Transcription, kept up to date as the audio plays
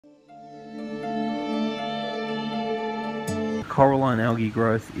coralline algae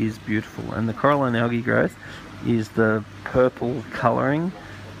growth is beautiful, and the coralline algae growth is the purple colouring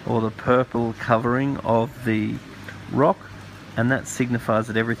or the purple covering of the rock, and that signifies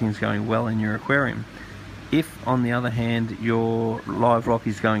that everything's going well in your aquarium. If on the other hand your live rock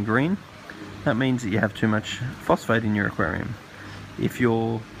is going green, that means that you have too much phosphate in your aquarium. If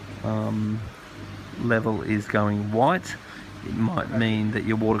your level is going white, it might mean that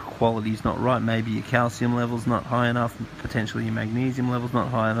your water quality is not right. Maybe your calcium level's not high enough, potentially your magnesium level's not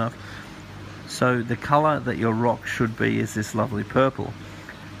high enough. So the colour that your rock should be is this lovely purple.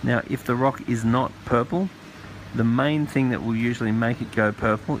 Now if the rock is not purple, the main thing that will usually make it go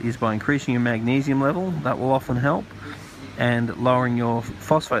purple is by increasing your magnesium level. That will often help, and lowering your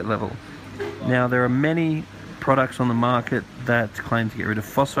phosphate level. Now there are many products on the market that claim to get rid of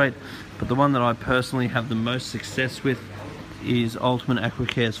phosphate, but the one that I personally have the most success with is Ultimate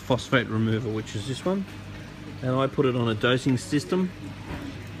Aquacare's phosphate remover, which is this one. And I put it on a dosing system,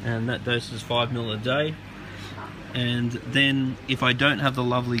 and that doses 5 ml a day. And then if I don't have the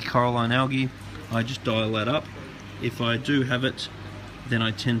lovely coralline algae, I just dial that up. If I do have it, then I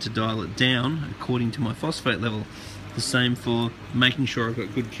tend to dial it down according to my phosphate level. The same for making sure I've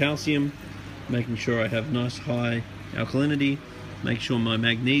got good calcium, making sure I have nice high alkalinity, make sure my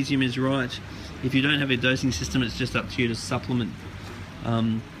magnesium is right. If you don't have a dosing system, it's just up to you to supplement.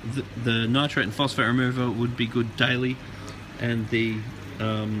 The nitrate and phosphate remover would be good daily, and the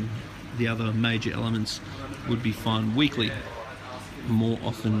other major elements would be fine weekly. More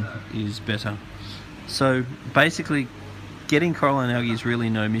often is better. So basically, getting coralline algae is really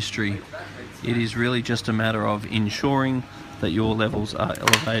no mystery. It is really just a matter of ensuring that your levels are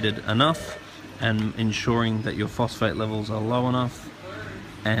elevated enough and ensuring that your phosphate levels are low enough.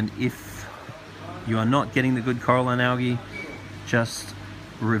 And if you are not getting the good coralline algae, just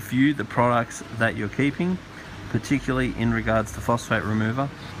review the products that you're keeping, particularly in regards to phosphate remover,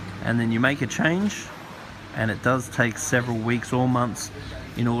 and then you make a change. And it does take several weeks or months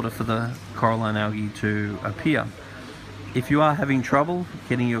in order for the coralline algae to appear. If you are having trouble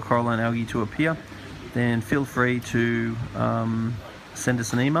getting your coralline algae to appear, then feel free to send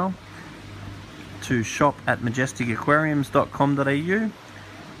us an email to shop@majesticaquariums.com.au,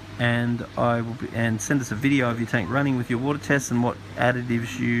 and send us a video of your tank running with your water tests and what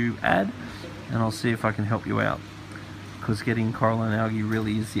additives you add, and I'll see if I can help you out, because getting coralline algae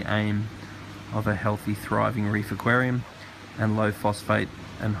really is the aim of a healthy, thriving reef aquarium. And low phosphate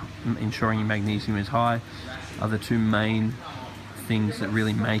and ensuring your magnesium is high are the two main things that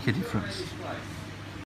really make a difference.